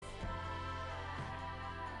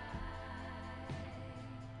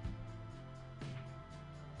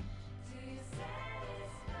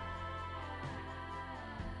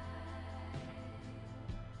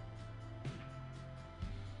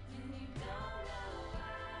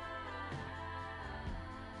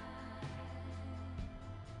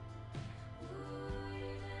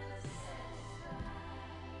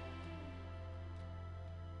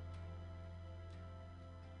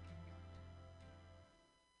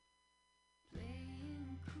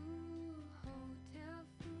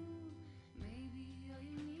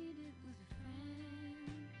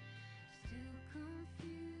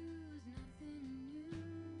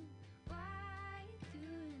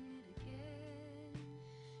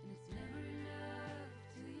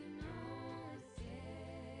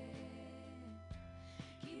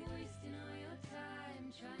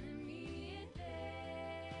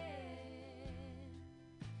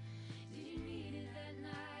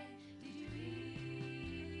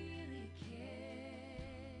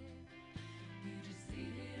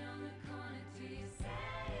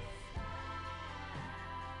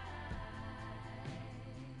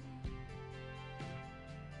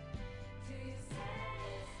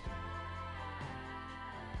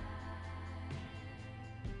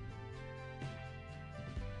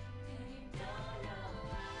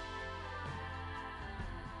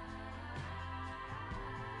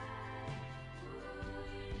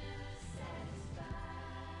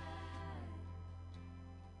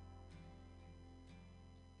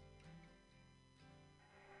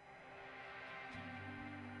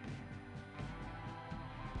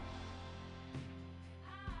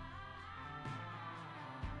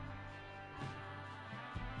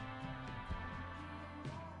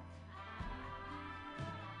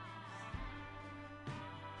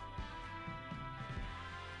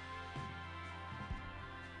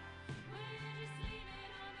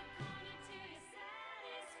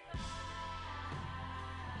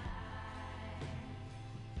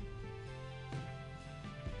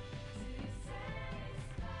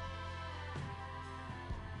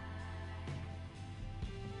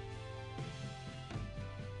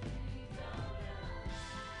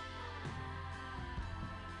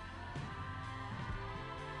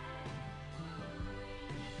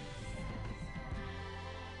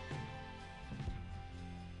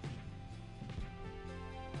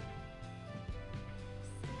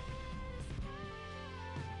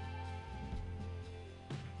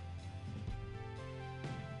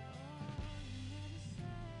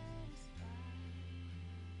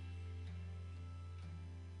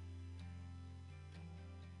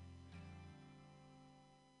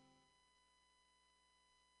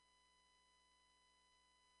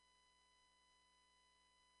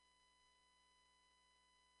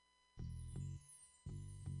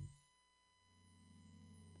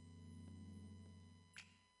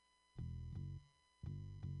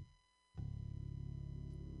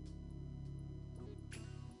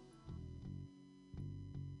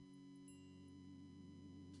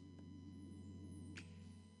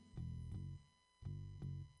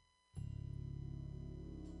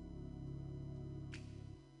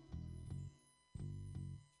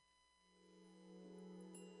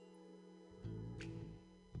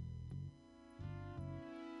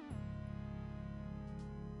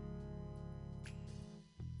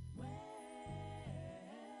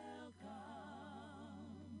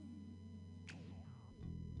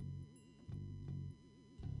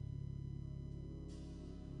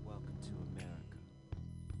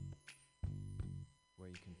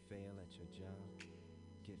fail at your job,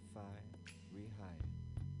 get fired, rehired,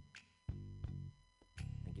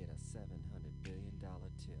 and get a $700 billion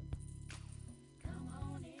tip. Come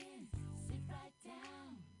on in, sit right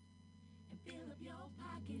down, and fill up your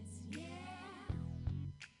pockets, yeah.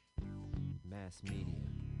 Mass media,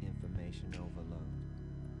 information overload.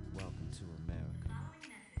 Welcome to America.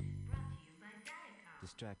 Following message brought to you by Diacom.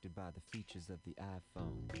 Distracted by the features of the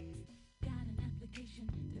iPhone. Got an application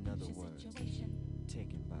to In other fix your words, situation.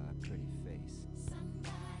 taken by a pretty face.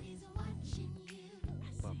 Somebody's watching you.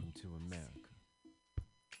 Welcome to America.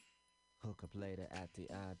 Hook up later at the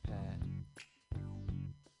iPad,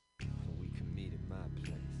 or we can meet at my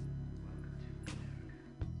place.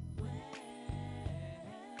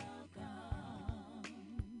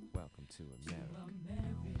 Welcome to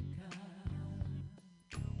America.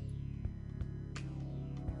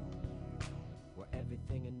 Where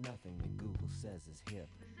everything and nothing that Google says is hip.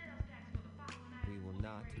 We will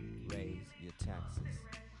not raise your taxes.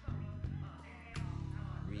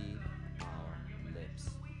 Read our lips.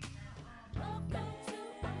 Welcome to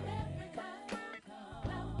America.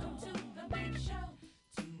 Welcome to the big show.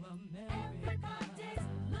 To America. Everybody's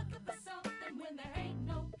looking for something when there ain't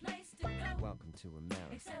no place to go. Welcome to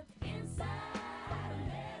America. Except inside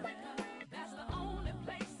America. That's the only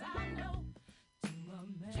place I know. To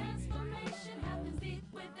America. Transformation happens deep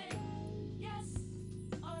within. Yes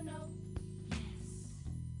or no? Yes.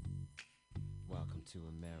 Welcome to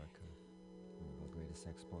America. One of our greatest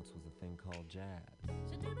exports was a thing called jazz. I think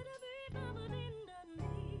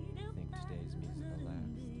today's music will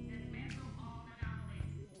last. Dismantle all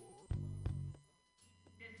monopolies.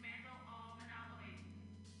 Dismantle all monopolies.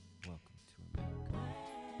 Welcome to America.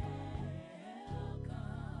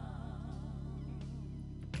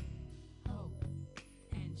 Hope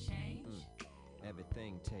and change.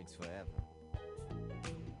 Everything takes forever.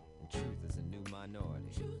 And truth is a new minority.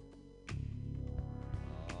 Truth.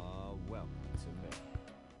 Oh, welcome to America.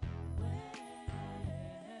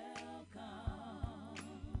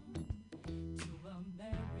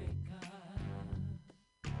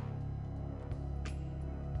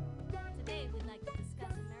 Today, we'd like to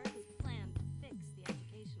discuss America's plan to fix the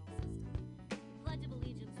educational system. The Pledge of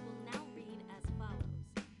Allegiance will now read as follows.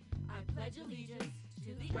 I pledge allegiance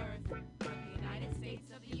to the earth, of the United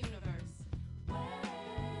States of the universe. Welcome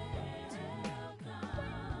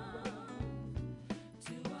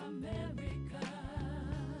to America.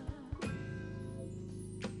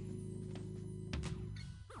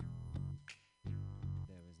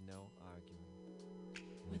 There is no arguing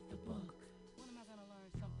With the book. When am I gonna learn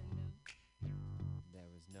something new?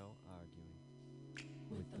 There is no arguing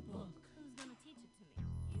With the book. Who's gonna teach it to me?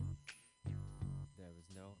 You? There is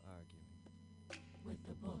no arguing With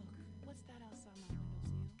the book. What's that outside my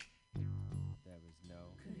windowsill? There is no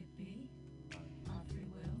Could it be arguing. our free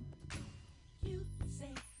will? You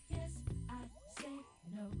say yes, I say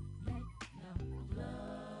no. Let love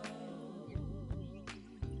flow.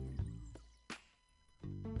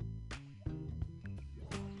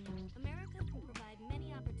 America can provide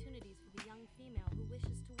many opportunities for the young female who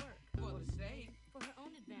wishes to work. For the state. For her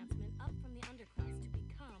own advancement up from the underclass to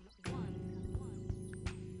become one.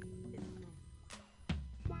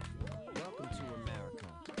 Welcome to America.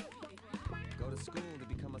 Go to school to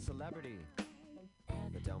become a celebrity.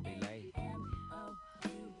 But don't be late.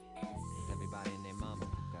 Everybody and their mama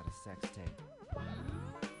got a sex tape.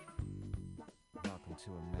 Welcome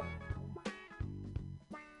to America.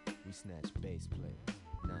 We snatch bass players,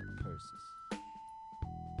 not purses.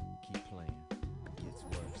 Keep playing. It gets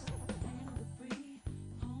worse. Land of the free,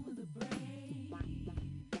 home of the brave.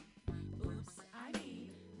 Oops, I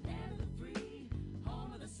mean, land of the free,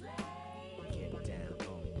 home of the slave. Get down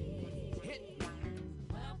on your knees. Hit me.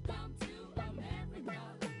 Welcome to America.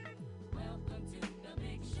 Welcome to the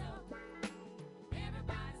big show.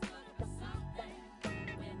 Everybody's looking for something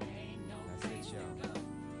when there ain't no That's it, place to y'all. go.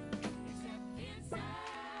 Except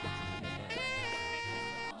inside.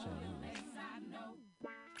 That's the only place I know.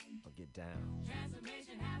 Or get down.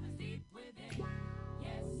 Transformation happens deep within.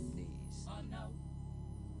 Yes Knees. or no?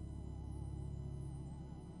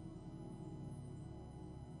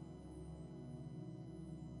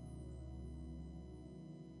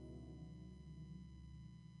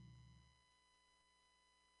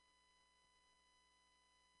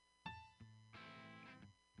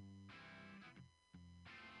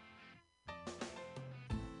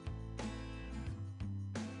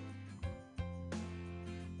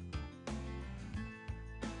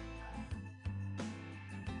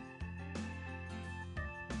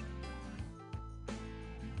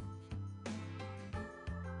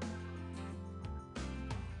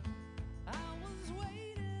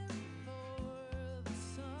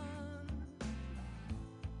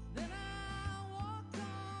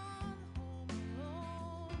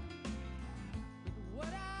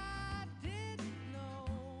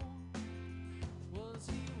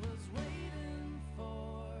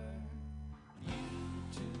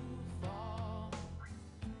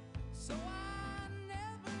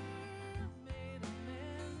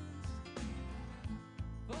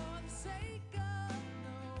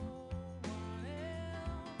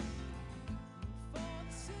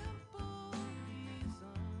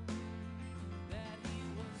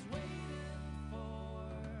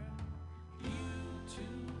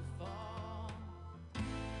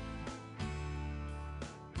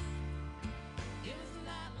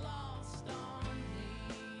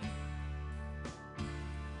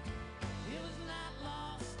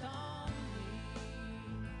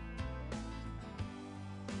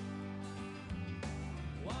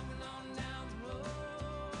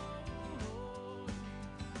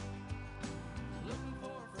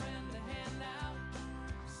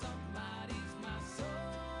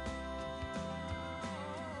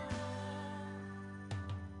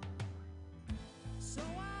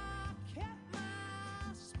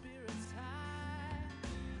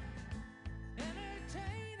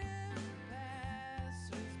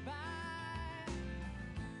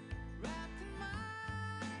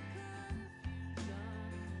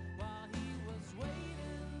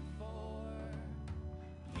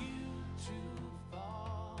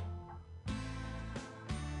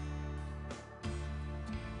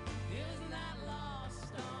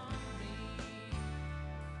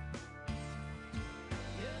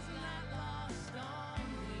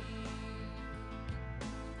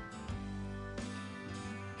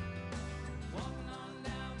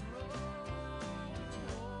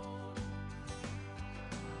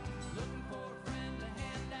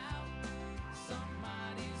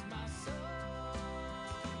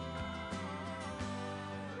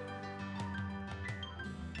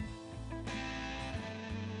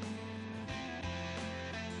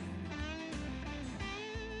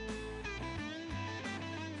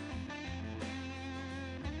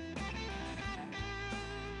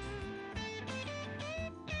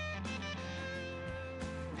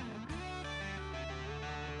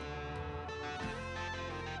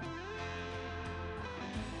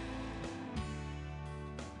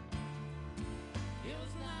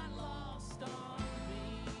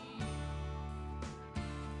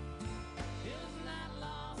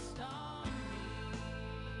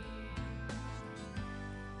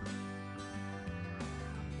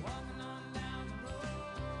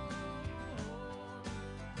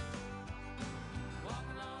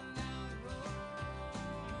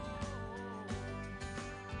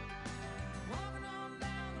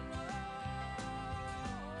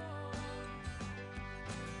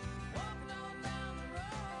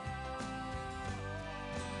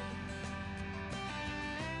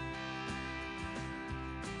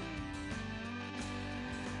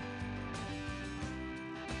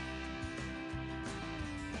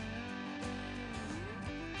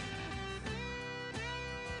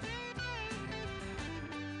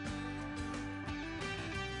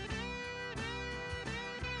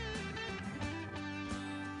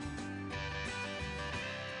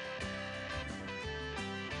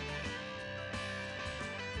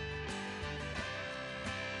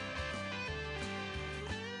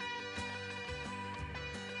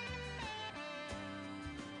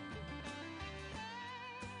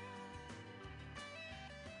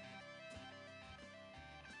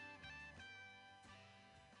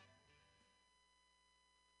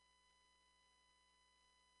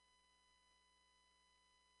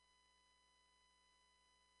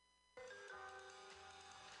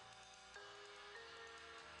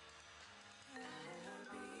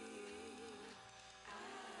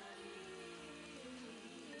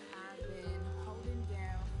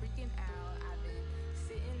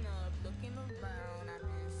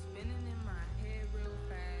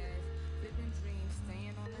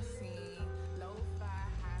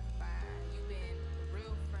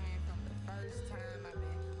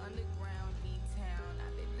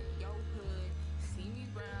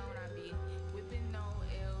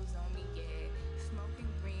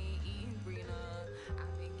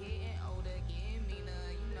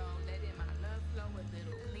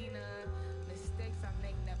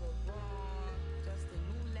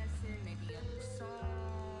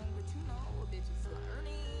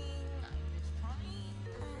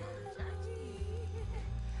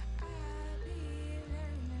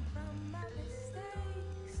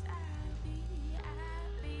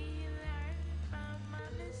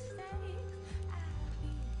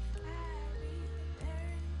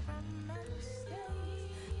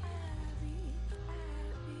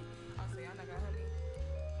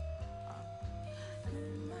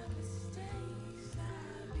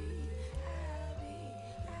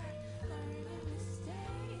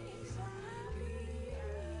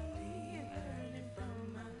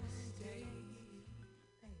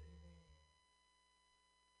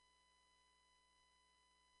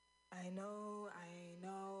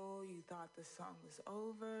 the song was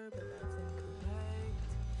over, but that's incorrect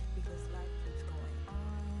because life keeps going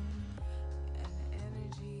on and the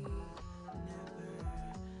energy never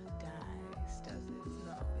dies, does it?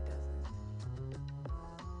 No, it doesn't.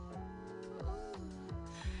 Ooh,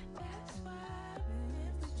 that's why I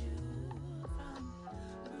remembered you from a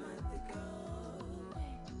month ago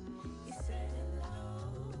when you said hello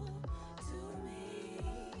to me.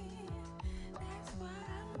 That's why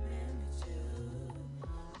I remembered you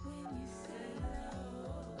when you said hello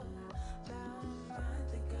about a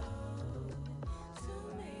month ago to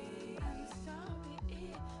me. I'm sorry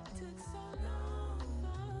it took so long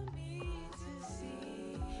for me to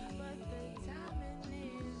see, but the timing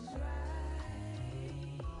is right.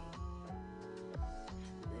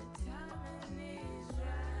 The timing is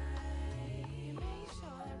right. You made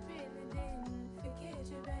sure I really didn't forget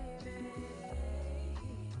you, baby.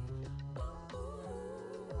 Ooh,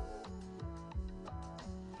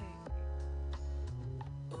 hey.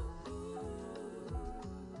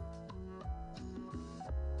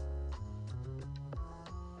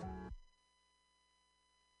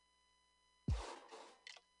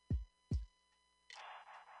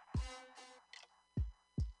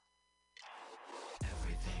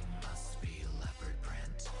 Everything must be leopard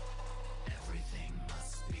print. Everything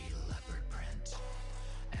must be leopard print.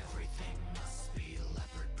 Everything must be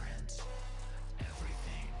leopard print.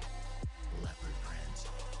 Everything leopard print.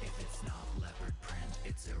 If it's not leopard print,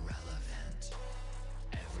 it's irrelevant.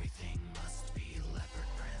 Everything must be leopard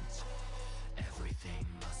print. Everything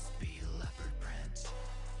must be leopard print.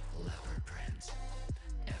 Leopard print.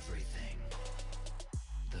 Everything.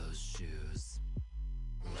 Those shoes.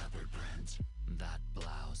 Leopard print, that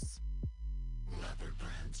blouse. Leopard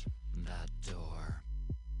print, that door.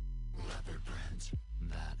 Leopard print,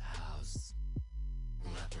 that house.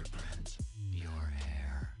 Leopard print, your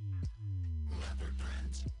hair. Leopard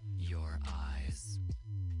print, your eyes.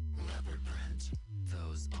 Leopard print,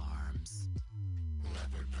 those arms.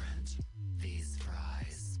 Leopard print, these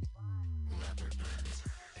fries. Leopard print,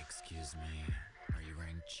 excuse me, are you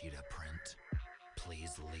wearing cheetah print?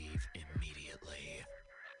 Please leave immediately.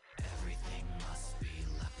 Everything must be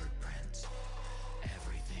leopard print.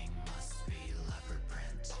 Everything must be leopard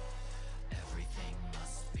print. Everything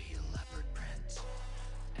must be leopard print.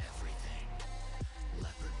 Everything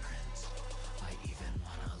leopard print. I even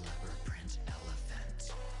want a leopard print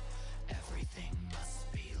elephant. Everything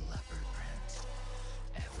must be leopard print.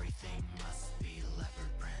 Everything must be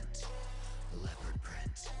leopard print. Leopard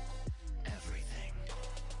print. Everything.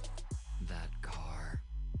 That car.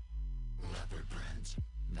 Leopard print,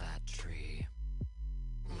 that tree.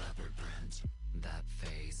 Leopard print, that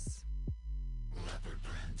face. Leopard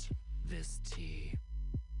print, this tea.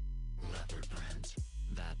 Leopard print,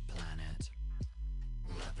 that planet.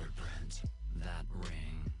 Leopard print, that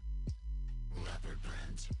ring. Leopard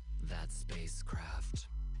print, that spacecraft.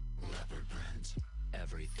 Leopard print,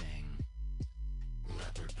 everything.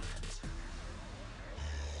 Leopard print.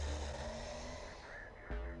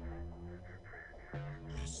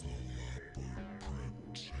 As the leopard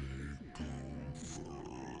print take over.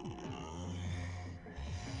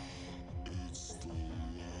 It's the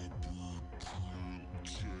leopard print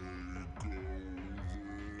takeover.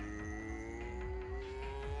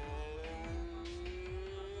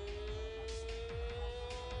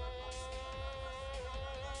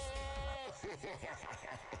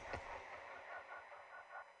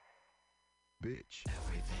 Bitch.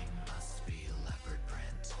 Everything must be leopard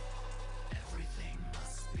print. Everything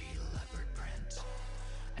must be leopard print.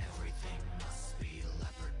 Everything must be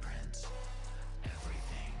leopard print.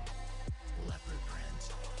 Everything leopard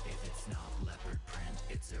print. If it's not leopard print,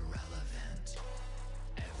 it's irrelevant.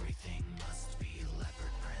 Everything must be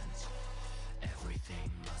leopard print.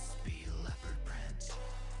 Everything must be leopard print.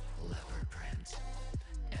 Leopard print.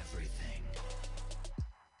 Everything.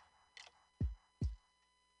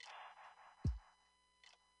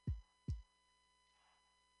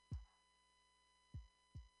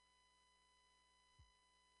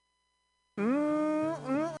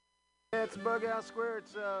 It's Bug Out Square.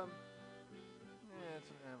 It's yeah,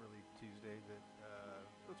 it's not really Tuesday, but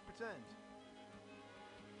let's pretend.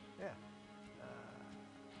 Yeah,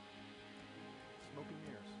 smoke and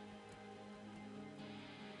mirrors.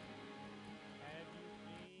 Have you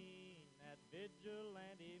seen that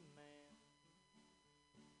vigilante man?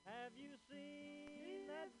 Have you seen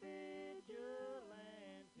that vigilante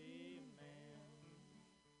man?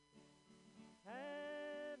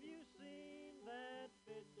 Have you seen that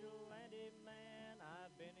vigilante man?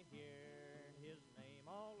 I've been hearing his name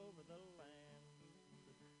all over the land.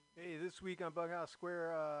 Hey, this week on Bughouse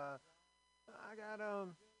Square, I got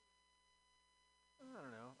I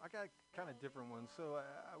don't know. I got kind of different ones. So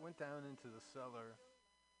I went down into the cellar.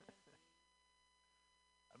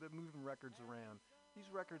 I've been moving records around. These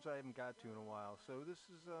records I haven't got to in a while. So this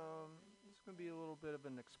is going to be a little bit of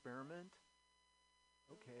an experiment.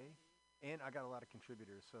 Okay. And I got a lot of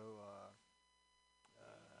contributors, so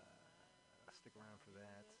stick around for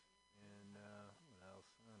that. And what else?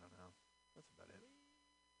 I don't know. That's about it.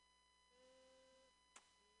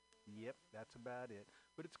 Yep, that's about it.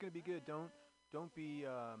 But it's gonna be good. Don't be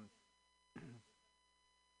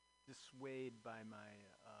dissuaded by my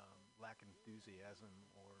lack of enthusiasm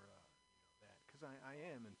or that, because I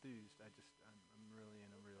am enthused. I'm really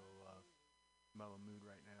in a real mellow mood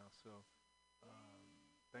right now. So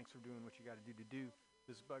thanks for doing what you got to do.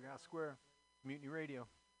 This is Bughouse Square, Mutiny Radio.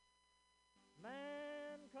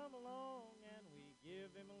 Man, come along and we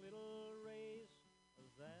give him a little raise.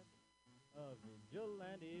 Was that a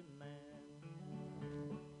vigilante man?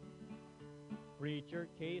 Preacher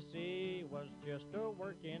Casey was just a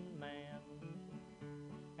working man,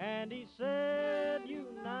 and he said,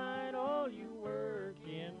 unite all you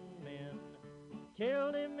working men.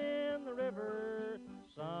 Killed him in the river,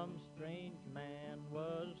 some strange man.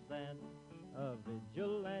 Was that a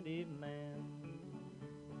vigilante man?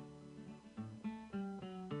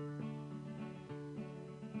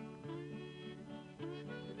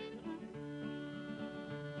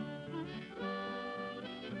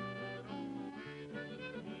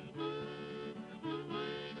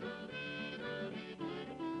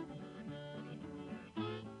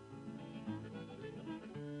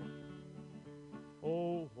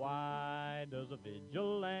 Oh, why does a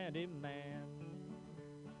vigilante man,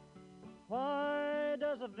 why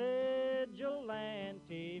does a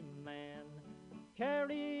vigilante man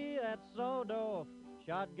carry that sawed-off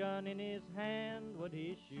shotgun in his hand? Would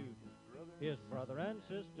he shoot his brother and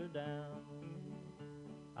sister down?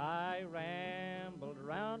 I rambled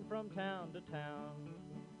around from town to town.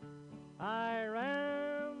 I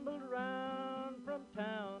rambled around from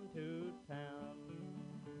town to town,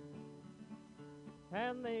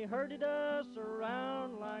 and they herded us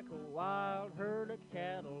around like a wild herd of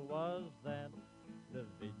cattle. Was that the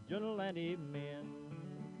vigilante men?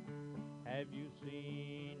 Have you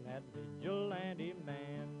seen that vigilante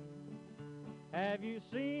man? Have you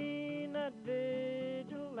seen that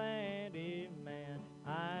vigilante man?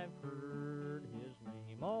 I've heard his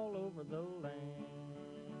name all over the land.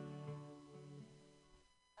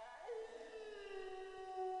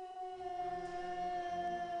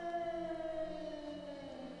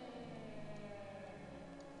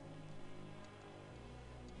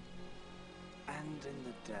 And in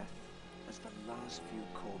the death, as the last few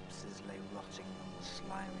corpses lay rotting on the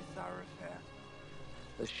slimy thoroughfare,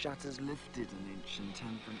 the shutters lifted an ancient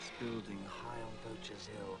temperance building high on Poacher's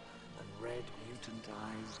Hill, and red, mutant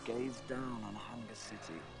eyes gazed down on Hunger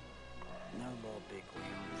City. No more big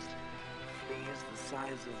wheels. Fleas the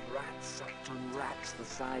size of rats sucked on rats the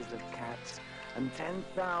size of cats, and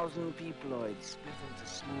 10,000 peoploids split into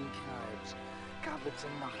small tribes,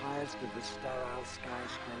 coveting the highest of the sterile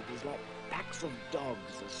skyscrapers like packs of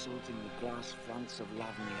dogs assaulting the glass fronts of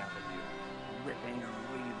Lovely Avenue, ripping and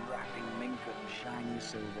re-wrapping mink and shiny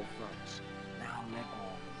silver fronts, now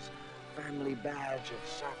legwarms, family badge of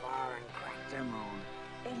sapphire and cracked emerald.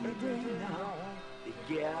 Any day now, they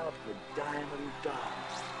gear up for diamond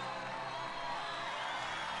dance.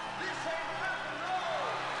 This ain't rock and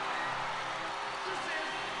roll. This is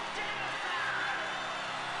genocide.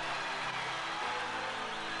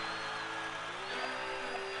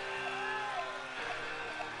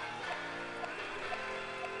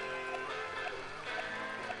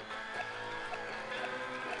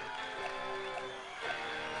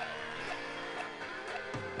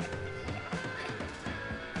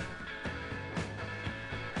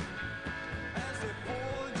 As they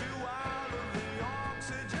forge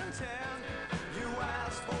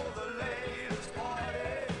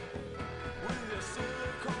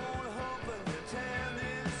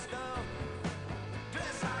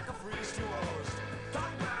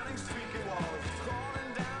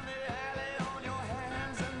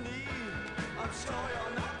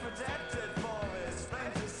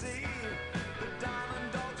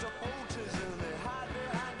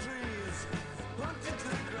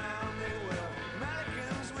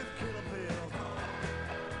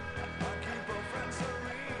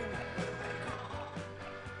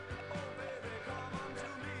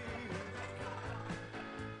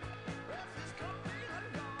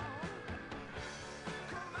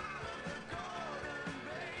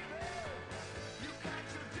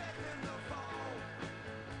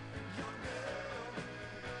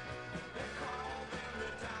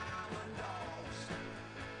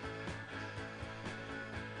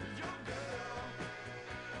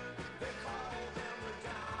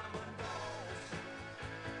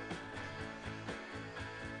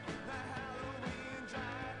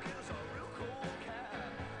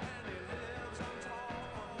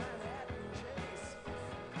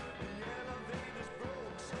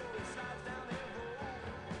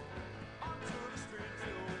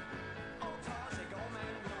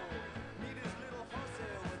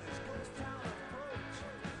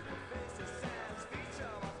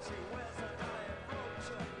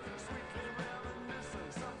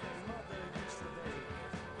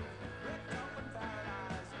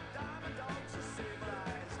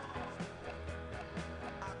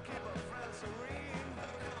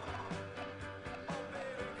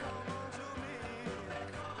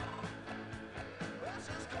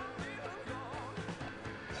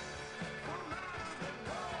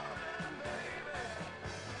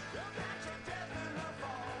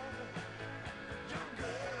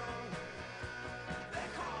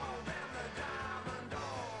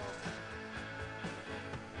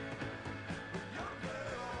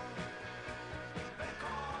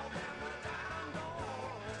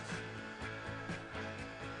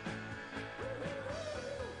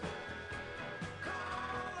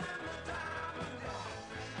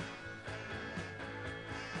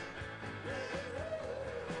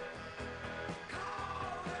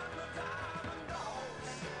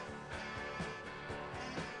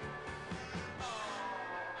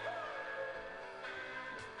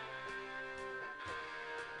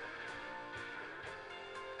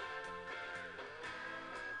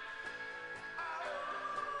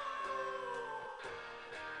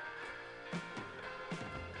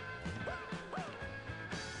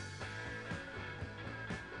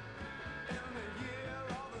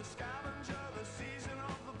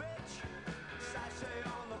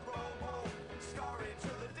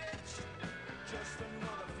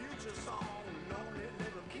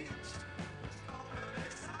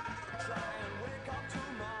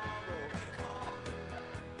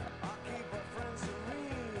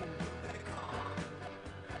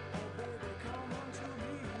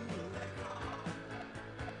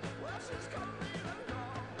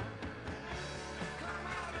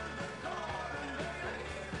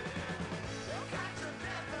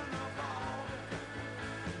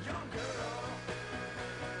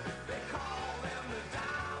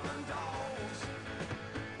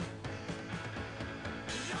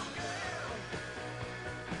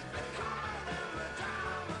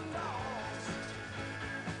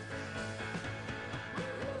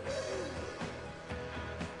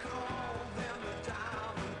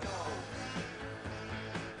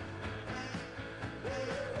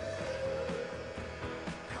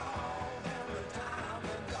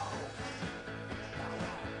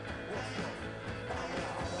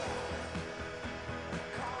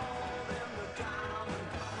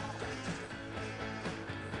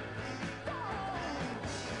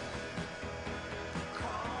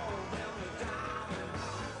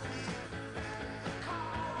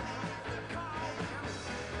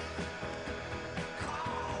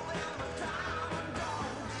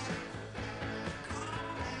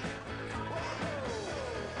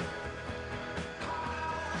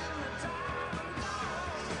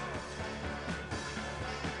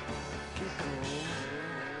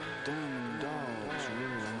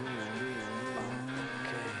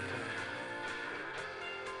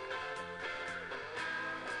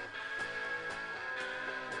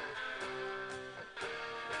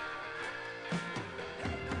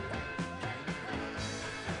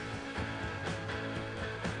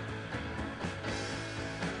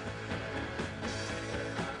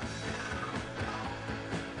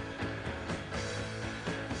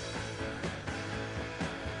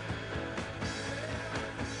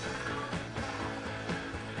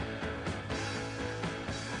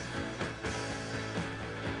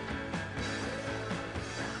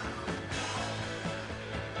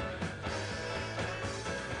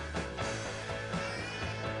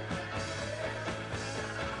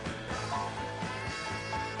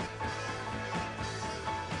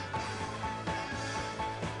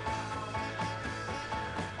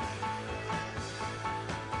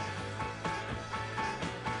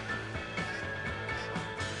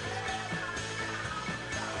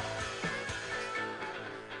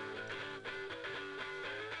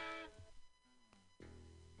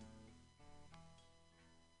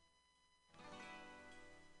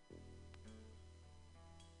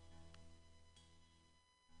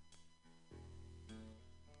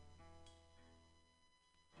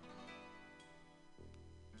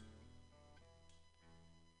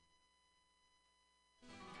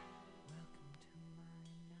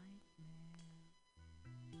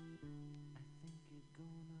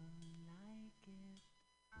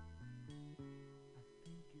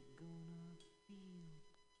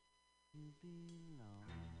belong.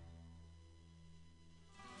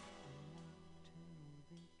 A nocturnal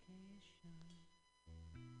vacation,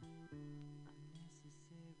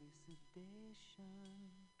 unnecessary sedation.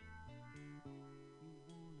 You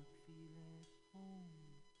wanna feel at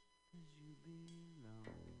home, 'cause you belong.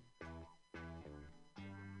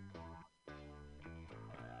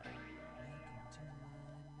 Welcome to my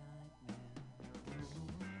nightmare.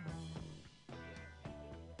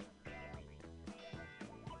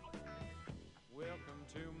 Welcome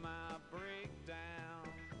to my breakdown.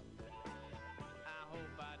 I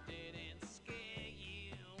hope I didn't scare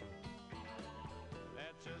you.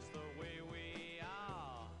 That's just the way we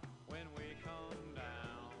are when we come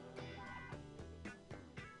down.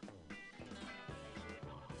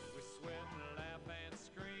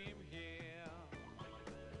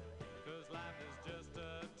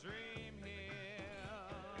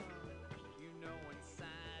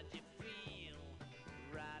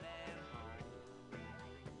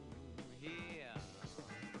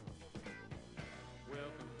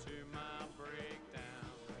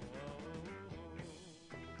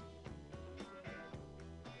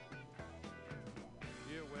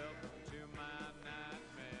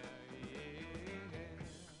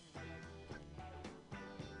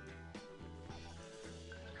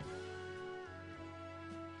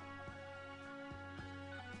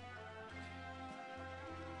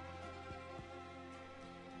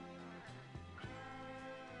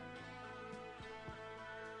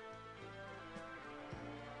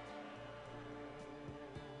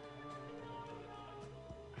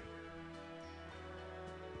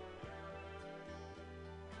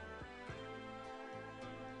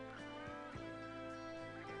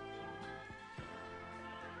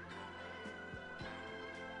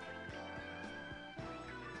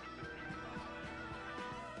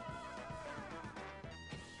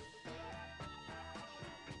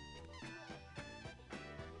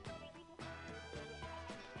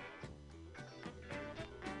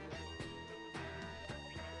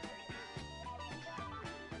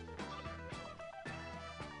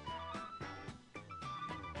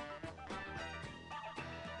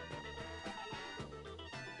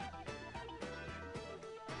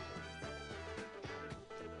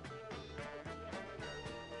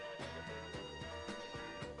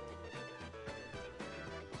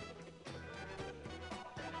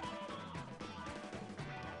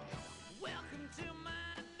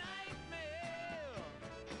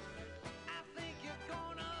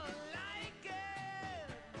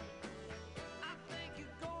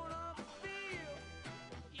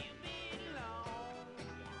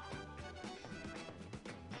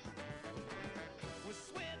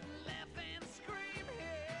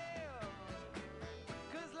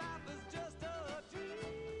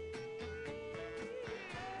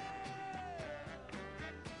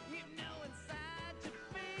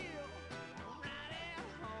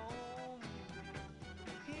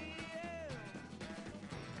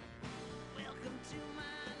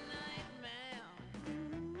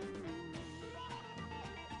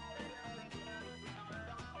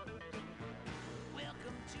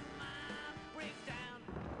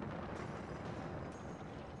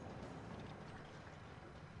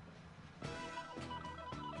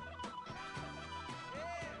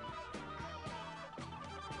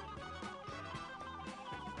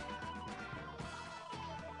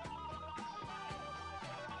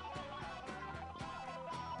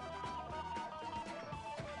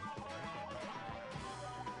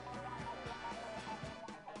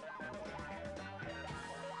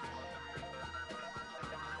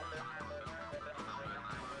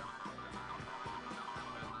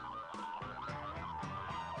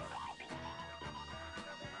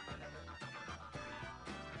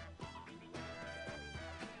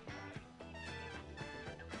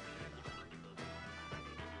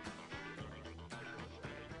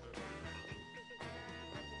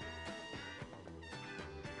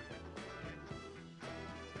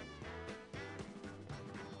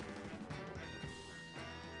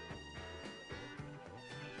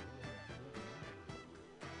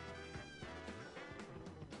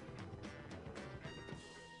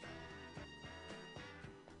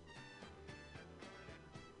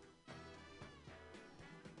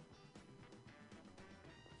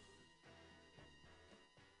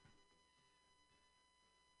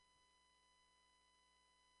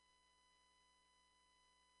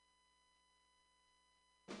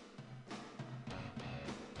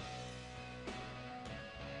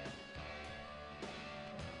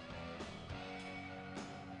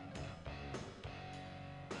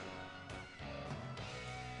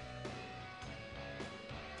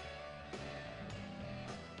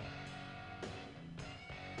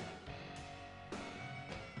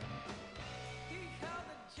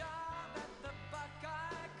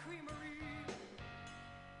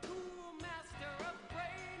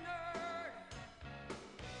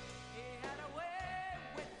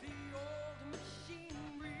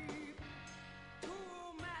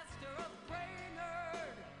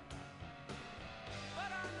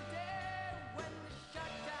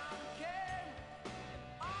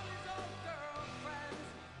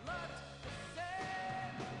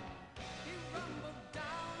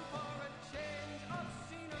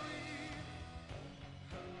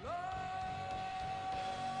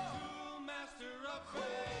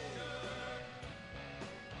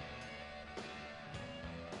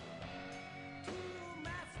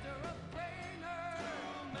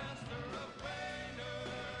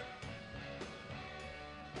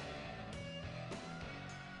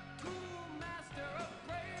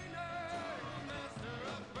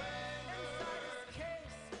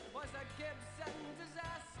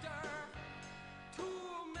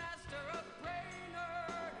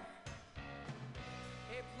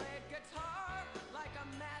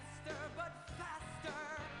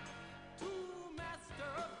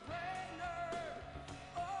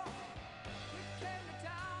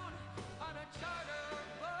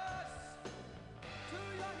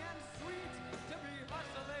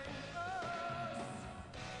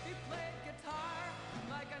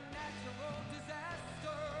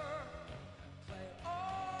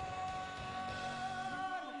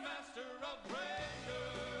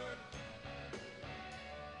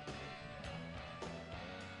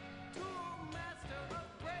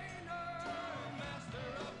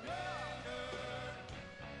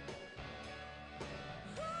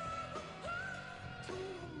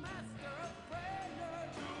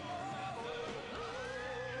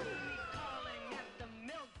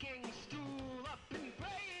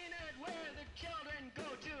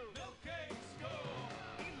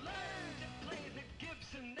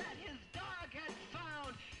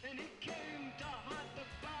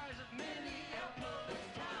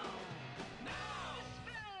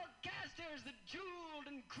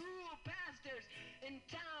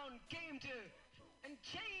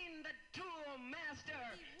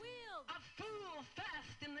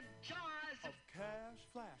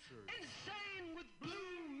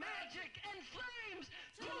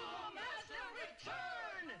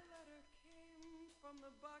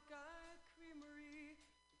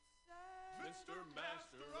 Mr.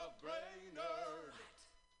 Master of Brainerd.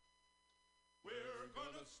 We're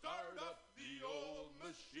gonna start up the old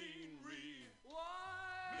machinery. Why?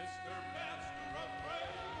 Mr. Master of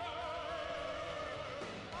Brainerd.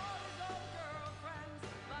 All his old girlfriends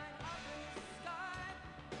line up in the sky,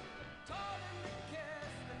 told him to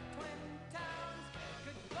kiss the Twin Towns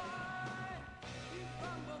goodbye. He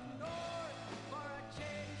rumbled north for a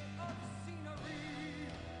change of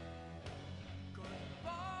scenery.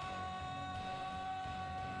 Goodbye.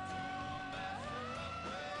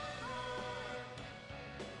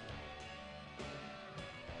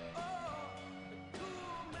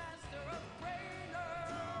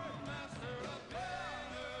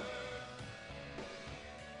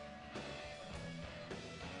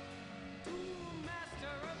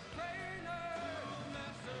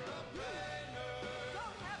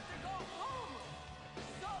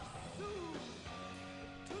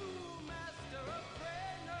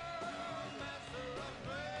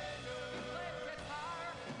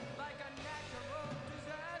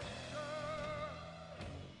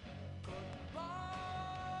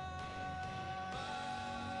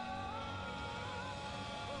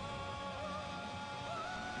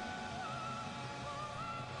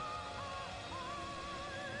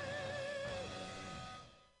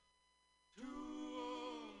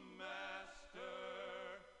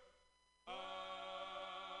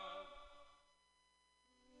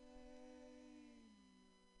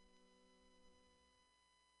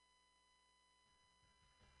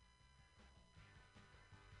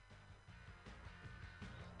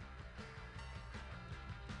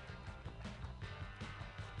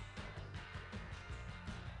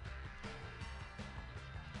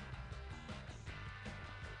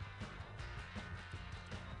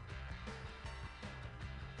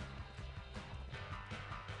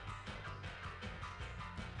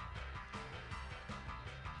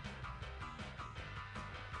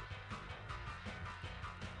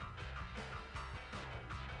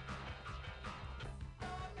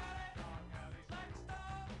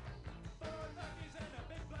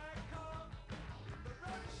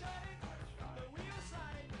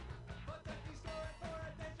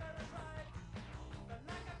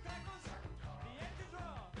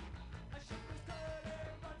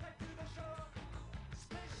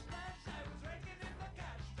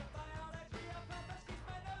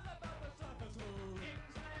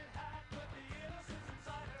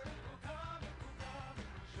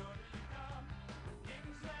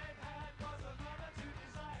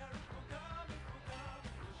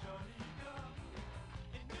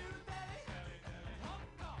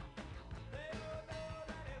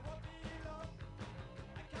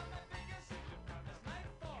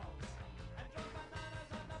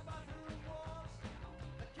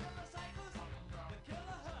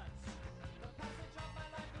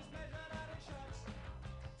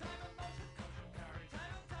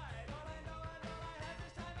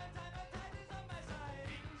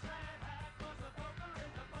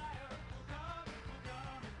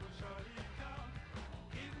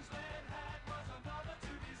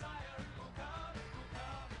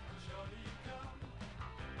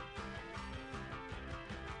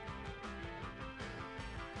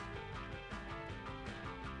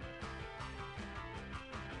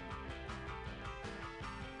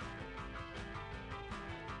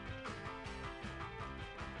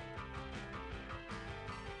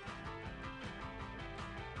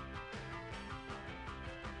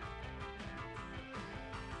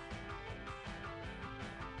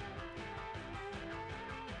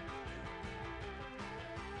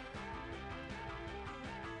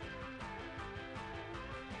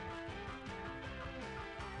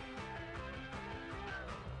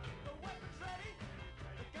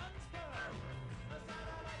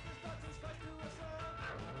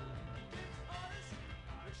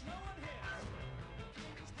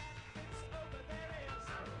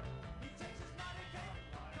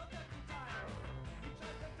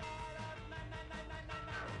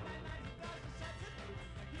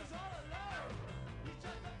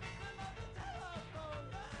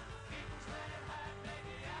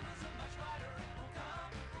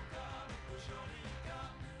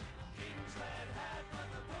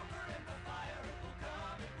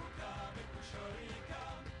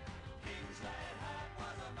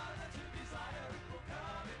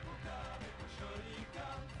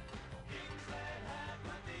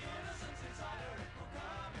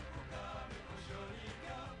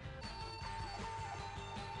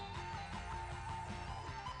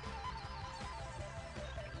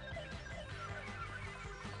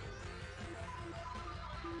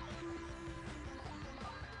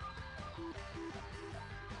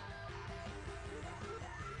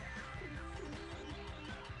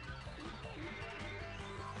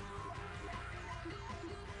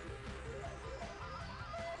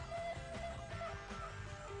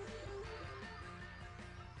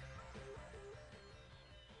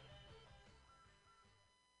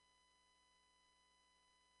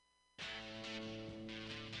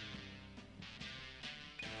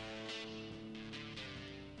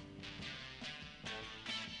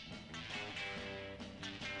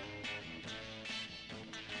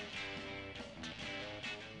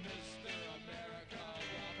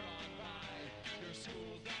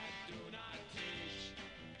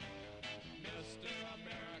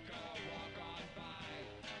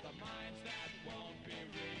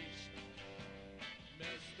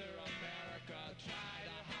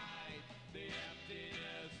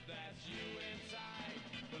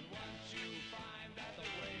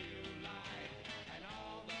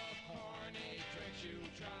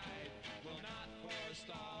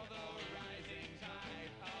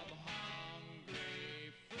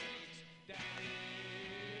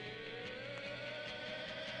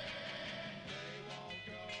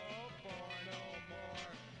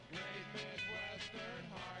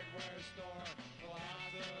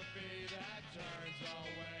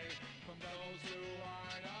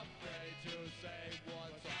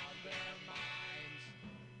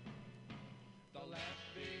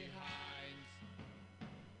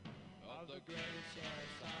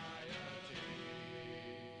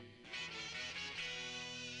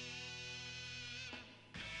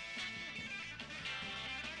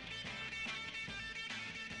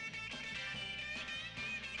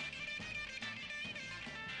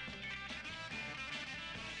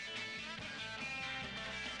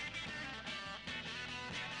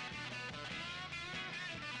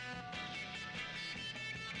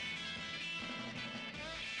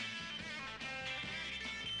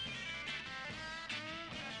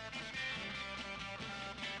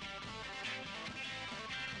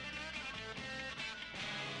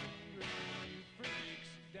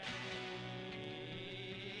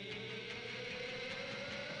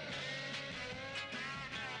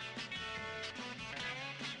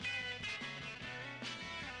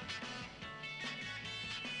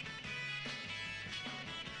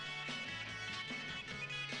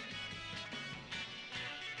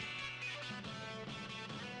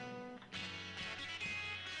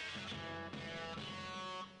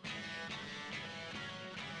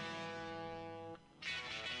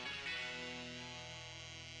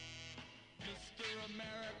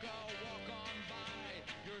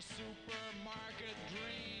 supermarket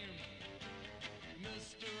dream.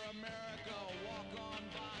 Mr. America, walk on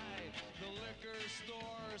by the liquor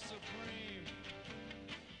store supreme.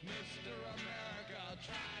 Mr. America,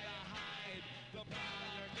 try to hide the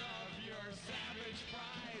product of your savage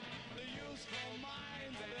pride. The useful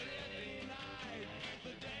minds that it denied.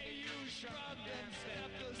 The day you shrugged and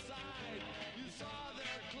stepped aside. You saw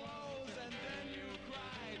their clothes and then you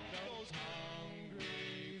cried. Those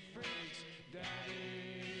hungry freaks, daddy.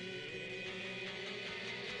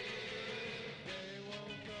 They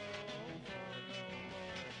won't go for no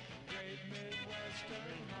more. Great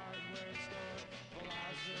Midwestern hardware store.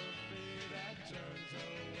 Philosophy that turns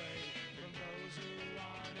away from those who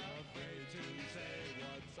aren't afraid to say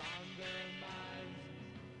what's on their minds.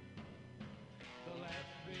 The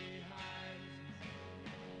left behind.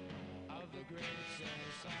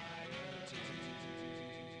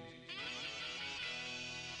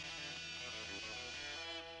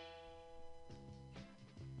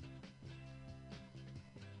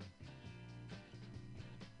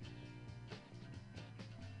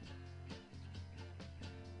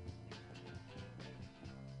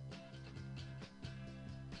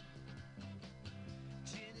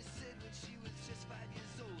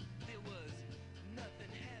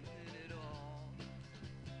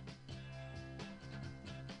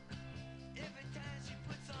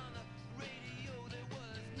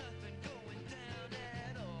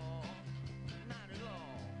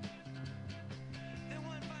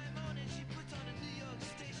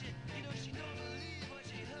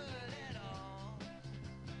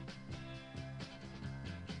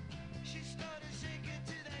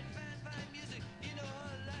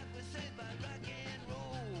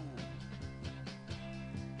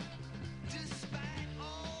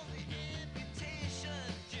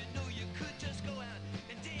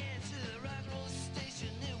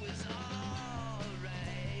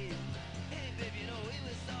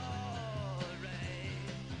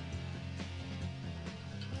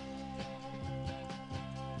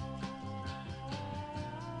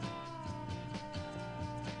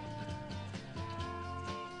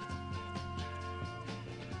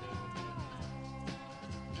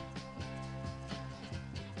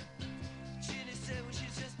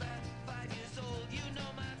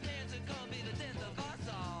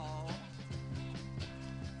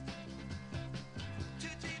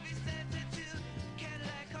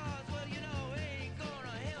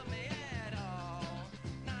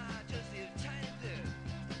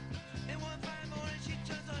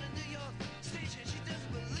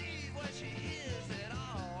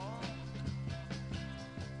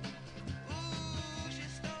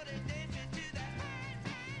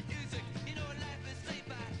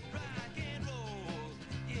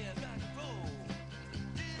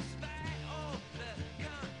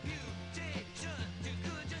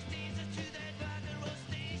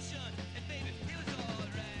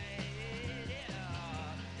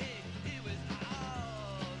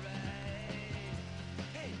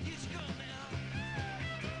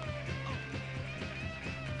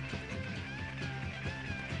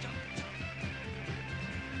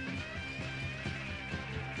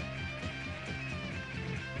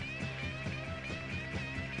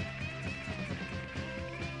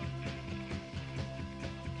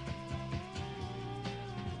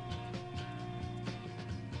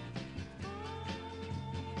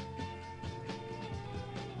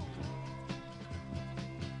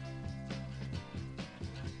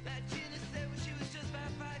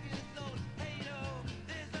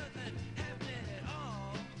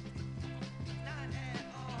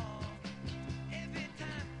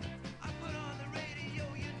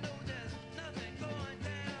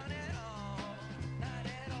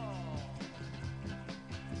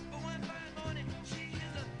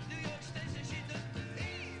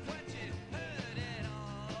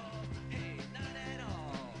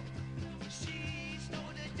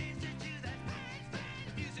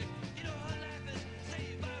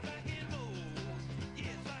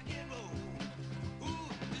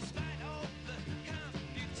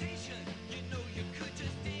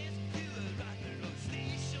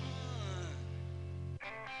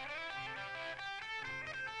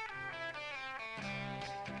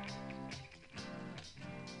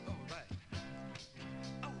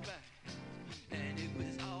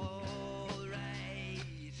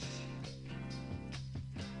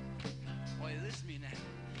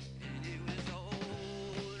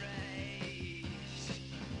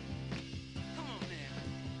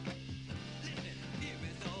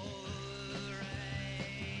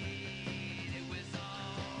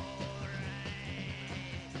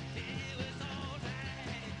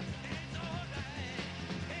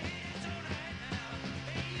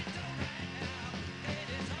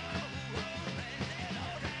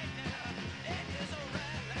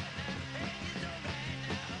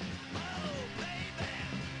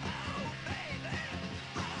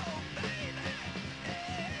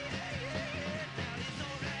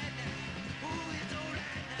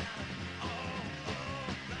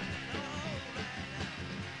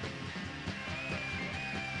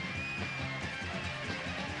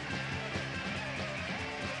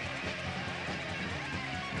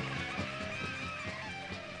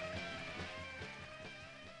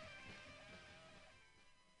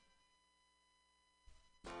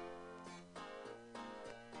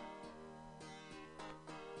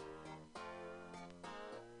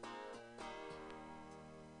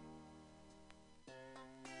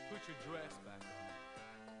 dress back on.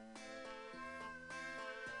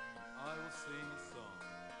 And I will sing a song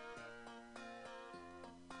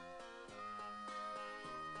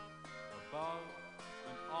about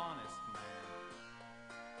an honest man.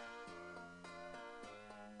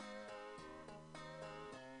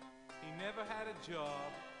 He never had a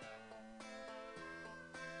job.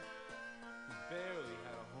 He barely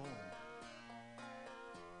had a home.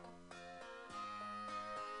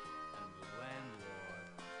 And the landlord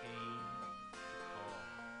came to call.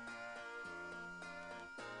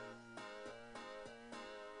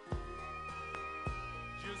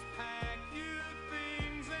 Just pack your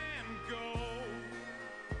things and go.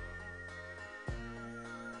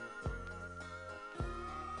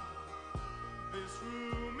 This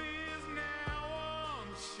room is now on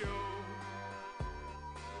show.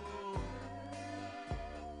 Oh.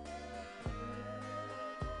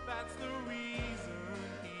 That's the reason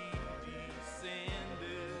he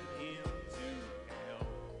descended into hell,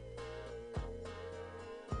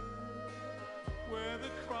 where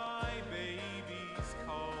the crybabies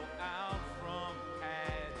call out from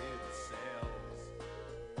padded cells,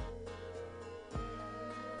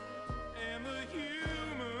 and the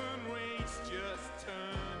human race just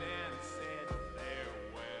turned and said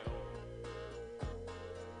farewell.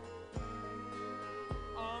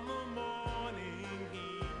 On the morning he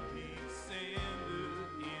descended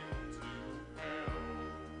into hell,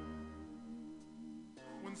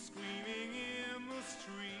 when screaming in the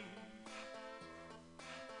street,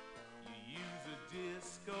 you use a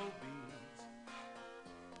disco beat,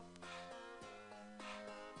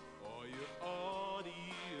 or your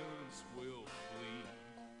audience will flee,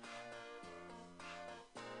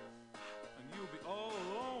 and you'll be all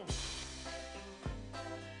alone.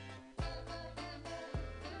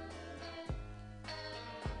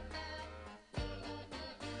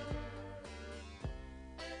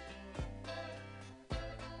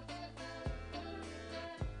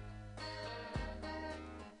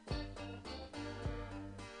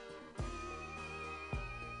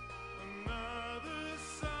 Another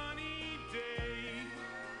sunny day,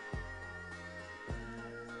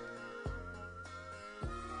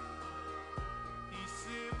 he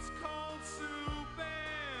sips cold soup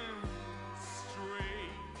and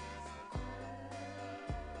strays.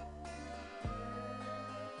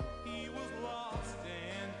 He was lost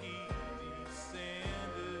and he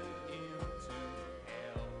descended into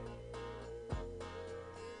hell,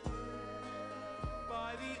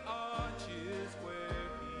 by the arches where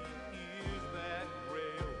he hears that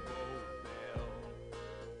railroad bell.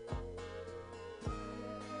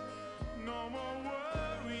 No more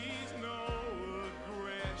worries, no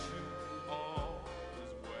aggression, all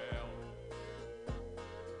is well.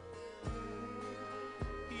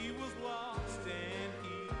 He was lost and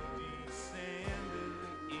he descended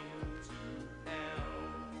into hell.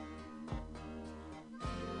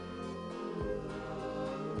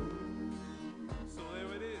 So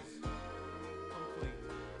there it is, complete.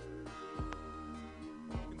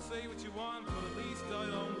 You can say what you want, but at least I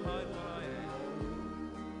don't hide what I am.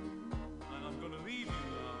 And I'm gonna leave you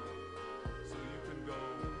now, so you can go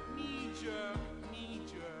knee-jerk,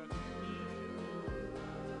 knee-jerk, knee-jerk,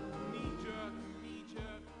 knee-jerk,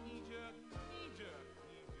 knee-jerk, knee-jerk, knee-jerk,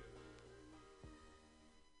 knee-jerk.